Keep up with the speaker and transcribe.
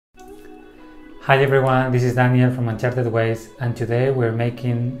Hi everyone, this is Daniel from Uncharted Ways, and today we're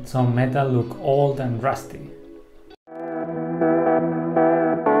making some metal look old and rusty.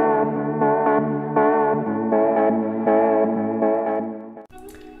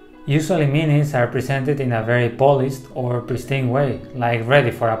 Usually minis are presented in a very polished or pristine way, like ready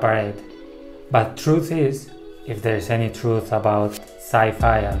for a parade. But truth is, if there's any truth about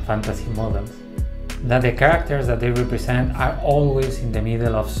sci-fi and fantasy models, that the characters that they represent are always in the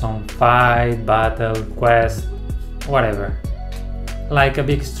middle of some fight, battle, quest, whatever. Like a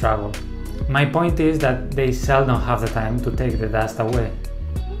big struggle. My point is that they seldom have the time to take the dust away.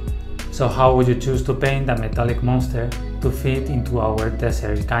 So how would you choose to paint a metallic monster to fit into our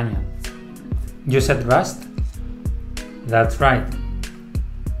desert canyon? You said rust? That's right.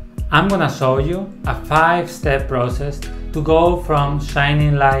 I'm gonna show you a 5-step process to go from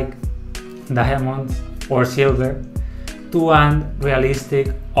shining like diamonds or silver to an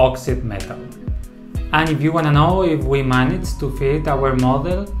realistic oxide metal. And if you wanna know if we managed to fit our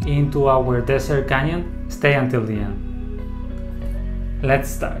model into our desert canyon, stay until the end. Let's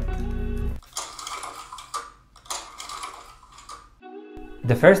start.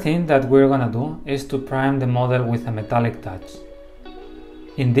 The first thing that we're gonna do is to prime the model with a metallic touch.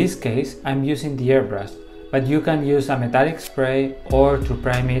 In this case, I'm using the airbrush, but you can use a metallic spray or to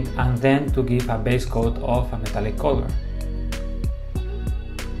prime it and then to give a base coat of a metallic color.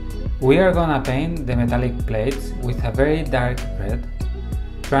 We are gonna paint the metallic plates with a very dark red,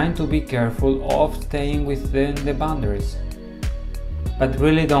 trying to be careful of staying within the boundaries. But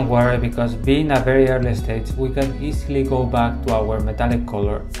really don't worry, because being a very early stage, we can easily go back to our metallic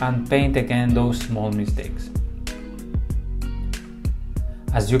color and paint again those small mistakes.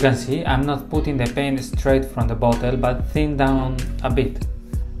 As you can see, I'm not putting the paint straight from the bottle, but thin down a bit.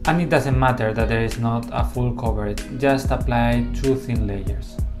 And it doesn't matter that there is not a full coverage, just apply 2 thin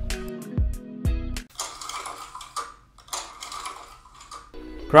layers.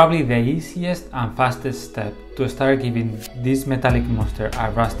 Probably the easiest and fastest step to start giving this metallic monster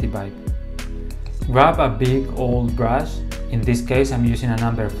a rusty vibe. Grab a big old brush, in this case I'm using a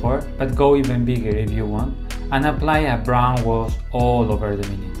number 4, but go even bigger if you want, and apply a brown wash all over the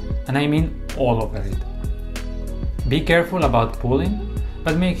mini. And I mean all over it. Be careful about pulling,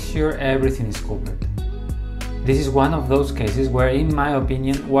 but make sure everything is covered. This is one of those cases where, in my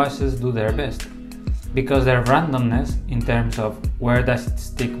opinion, washes do their best, because their randomness in terms of where does it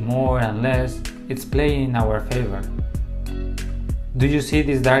stick more and less, it's playing in our favor. Do you see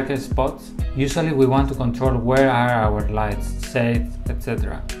these darker spots? Usually we want to control where are our lights, shades,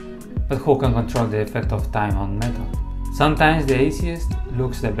 etc. But who can control the effect of time on metal? Sometimes the easiest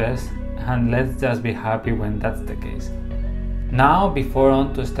looks the best, and let's just be happy when that's the case. Now, before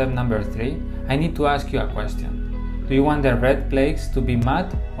on to step number 3, I need to ask you a question. Do you want the red flakes to be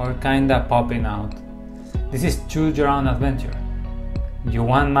matte or kinda popping out? This is choose your own adventure. You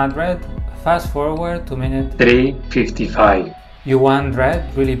want matte red? Fast forward to minute 3:55. You want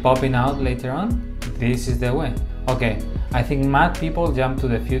red really popping out later on? This is the way. Okay, I think matte people jump to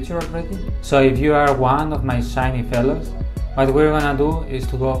the future already. So if you are one of my shiny fellows, what we're gonna do is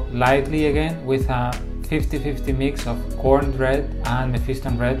to go lightly again with a 50-50 mix of corn red and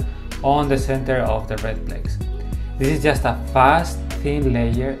Mephiston red on the center of the red flakes. This is just a fast, thin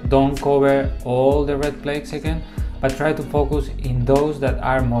layer. Don't cover all the red flakes again, but try to focus in those that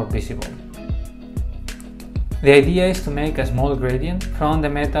are more visible. The idea is to make a small gradient from the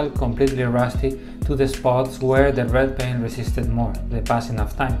metal completely rusty to the spots where the red paint resisted more the passing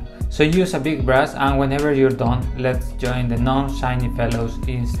of time. So use a big brush, and whenever you're done, let's join the non-shiny fellows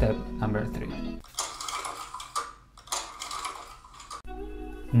in step number 3.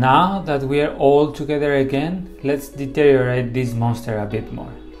 Now that we are all together again, let's deteriorate this monster a bit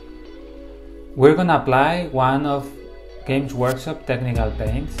more. We're gonna apply one of Games Workshop technical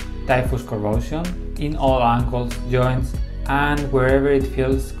paints, Typhus Corrosion, in all angles, joints, and wherever it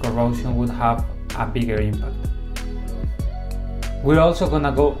feels corrosion would have a bigger impact. We're also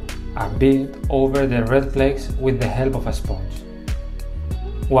gonna go a bit over the red flakes with the help of a sponge.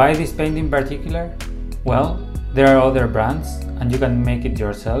 Why this paint in particular? Well, there are other brands and you can make it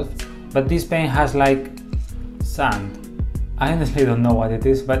yourself, but this paint has like sand. I honestly don't know what it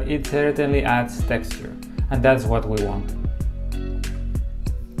is, but it certainly adds texture, and that's what we want.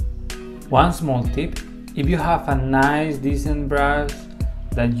 One small tip: if you have a nice decent brush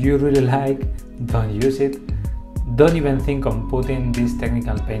that you really like, don't use it. Don't even think on putting this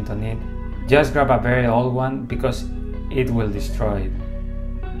technical paint on it. Just grab a very old one, because it will destroy it.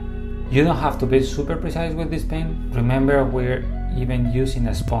 You don't have to be super precise with this paint. Remember, we're even using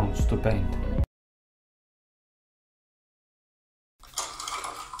a sponge to paint.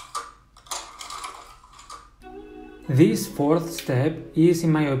 This fourth step is,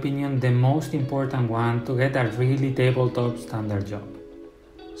 in my opinion, the most important one to get a really tabletop standard job.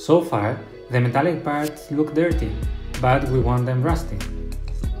 So far, the metallic parts look dirty, but we want them rusty.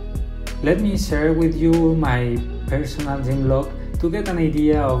 Let me share with you my personal gym log to get an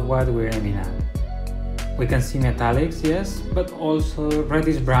idea of what we're aiming at. We can see metallics, yes, but also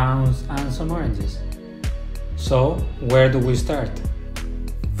reddish browns and some oranges. So, where do we start?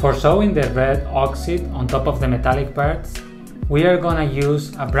 For showing the red oxide on top of the metallic parts, we are gonna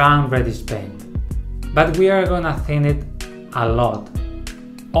use a brown reddish paint. But we are gonna thin it a lot,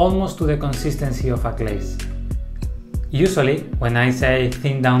 almost to the consistency of a glaze. Usually, when I say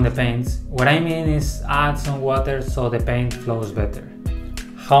thin down the paints, what I mean is add some water so the paint flows better.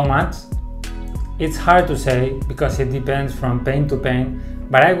 How much? It's hard to say because it depends from paint to paint,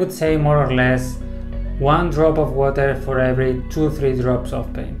 but I would say more or less 1 drop of water for every 2-3 drops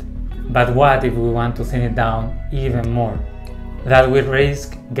of paint. But what if we want to thin it down even more? That we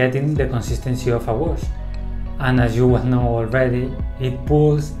risk getting the consistency of a wash. And as you will know already, it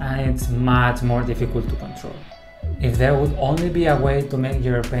pulls and it's much more difficult to control. If there would only be a way to make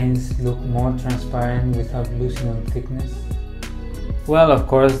your paints look more transparent without losing on thickness? Well, of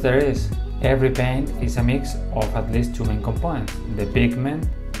course there is. Every paint is a mix of at least 2 main components, the pigment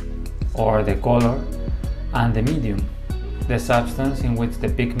or the color and the medium, the substance in which the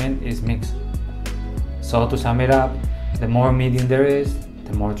pigment is mixed. So to sum it up, the more medium there is,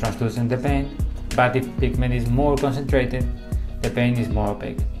 the more translucent the paint, but if pigment is more concentrated, the paint is more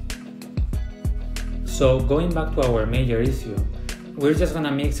opaque. So going back to our major issue, we're just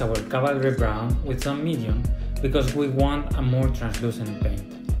gonna mix our cavalry brown with some medium because we want a more translucent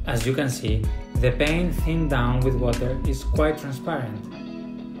paint. As you can see, the paint thinned down with water is quite transparent.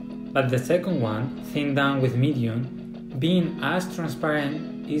 But the second one, thinned down with medium, being as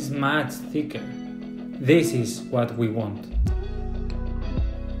transparent, is much thicker. This is what we want.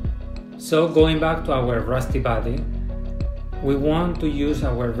 So going back to our rusty body, we want to use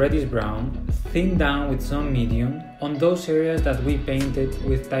our reddish brown, thinned down with some medium, on those areas that we painted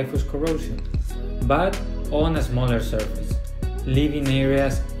with typhus corrosion, but on a smaller surface, leaving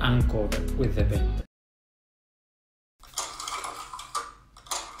areas uncovered with the paint.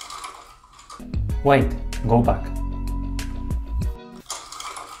 Wait, go back.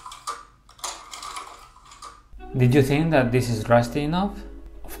 Did you think that this is rusty enough?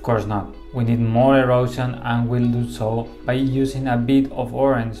 Of course not. We need more erosion and we'll do so by using a bit of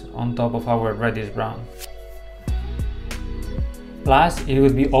orange on top of our reddish brown. Plus, it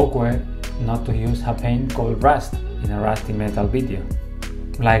would be awkward not to use a paint called rust in a rusty metal video,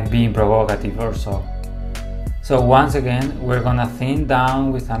 like being provocative or so. So once again, we're gonna thin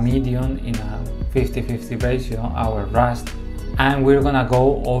down with a medium in a 50-50 ratio our rust, and we're gonna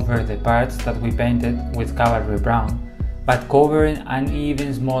go over the parts that we painted with cavalry brown, but covering an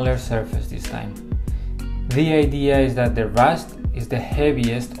even smaller surface this time. The idea is that the rust is the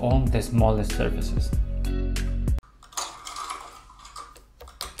heaviest on the smallest surfaces.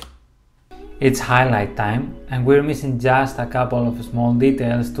 It's highlight time, and we're missing just a couple of small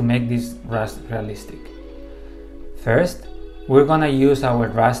details to make this rust realistic. First, we're gonna use our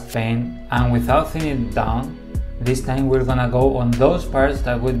rust paint, and without thinning it down, this time we're gonna go on those parts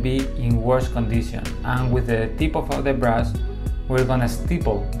that would be in worse condition, and with the tip of the brush, we're gonna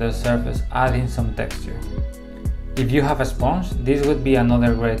stipple the surface, adding some texture. If you have a sponge, this would be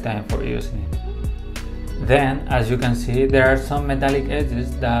another great time for using it. Then, as you can see, there are some metallic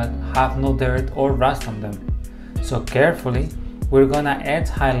edges that have no dirt or rust on them. So carefully, we're gonna edge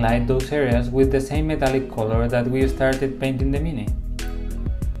highlight those areas with the same metallic color that we started painting the Mini.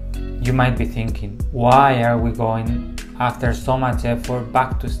 You might be thinking, why are we going after so much effort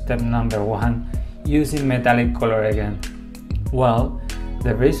back to step number 1 using metallic color again? Well,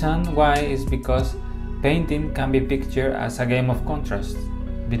 the reason why is because painting can be pictured as a game of contrasts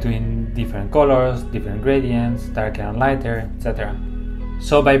between different colors, different gradients, darker and lighter, etc.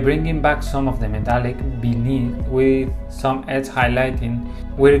 So by bringing back some of the metallic beneath with some edge highlighting,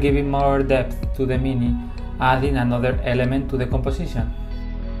 we're giving more depth to the Mini, adding another element to the composition.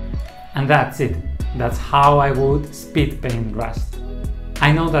 And that's it. That's how I would speed paint rust.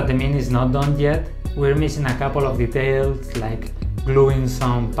 I know that the Mini is not done yet. We're missing a couple of details like gluing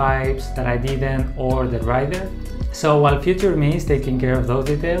some pipes that I didn't, or the rider. So while future me is taking care of those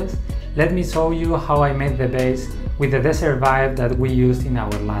details, let me show you how I made the base with the desert vibe that we used in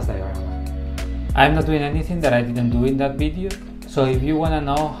our last diorama. I'm not doing anything that I didn't do in that video, so if you wanna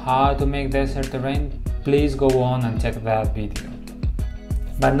know how to make desert terrain, please go on and check that video.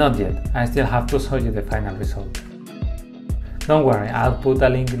 But not yet, I still have to show you the final result. Don't worry, I'll put a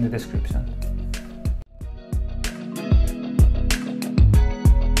link in the description.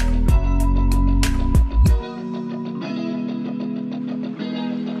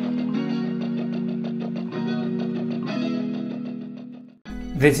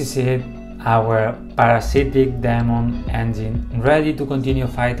 This is it, our parasitic demon engine, ready to continue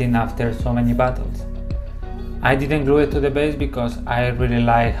fighting after so many battles. I didn't glue it to the base because I really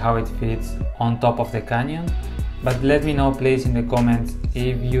like how it fits on top of the canyon, but let me know please in the comments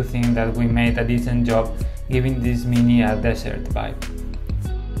if you think that we made a decent job giving this mini a desert vibe.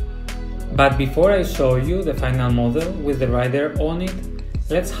 But before I show you the final model with the rider on it,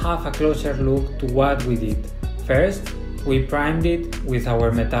 let's have a closer look to what we did. First, we primed it with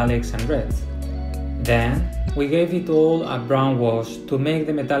our metallics and reds. Then, we gave it all a brown wash to make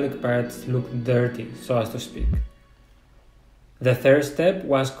the metallic parts look dirty, so as to speak. The third step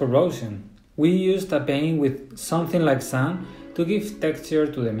was corrosion. We used a paint with something like sand to give texture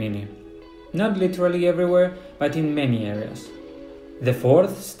to the mini. Not literally everywhere, but in many areas. The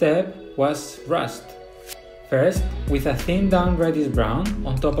fourth step was rust. First, with a thin down reddish brown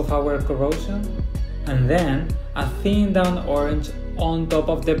on top of our corrosion, and then a thin down orange on top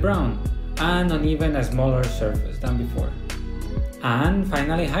of the brown, and on even a smaller surface than before. And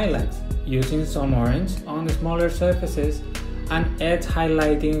finally highlights, using some orange on the smaller surfaces and edge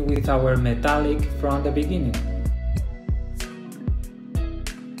highlighting with our metallic from the beginning.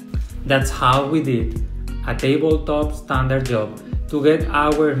 That's how we did a tabletop standard job to get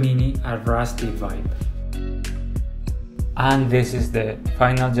our mini a rusty vibe. And this is the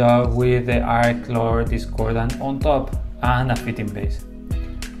final job with the Arc Lore Discordant on top and a fitting base.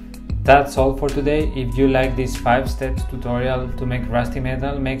 That's all for today. If you like this 5 steps tutorial to make rusty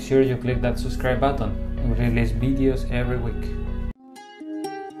metal, make sure you click that subscribe button. We release videos every week.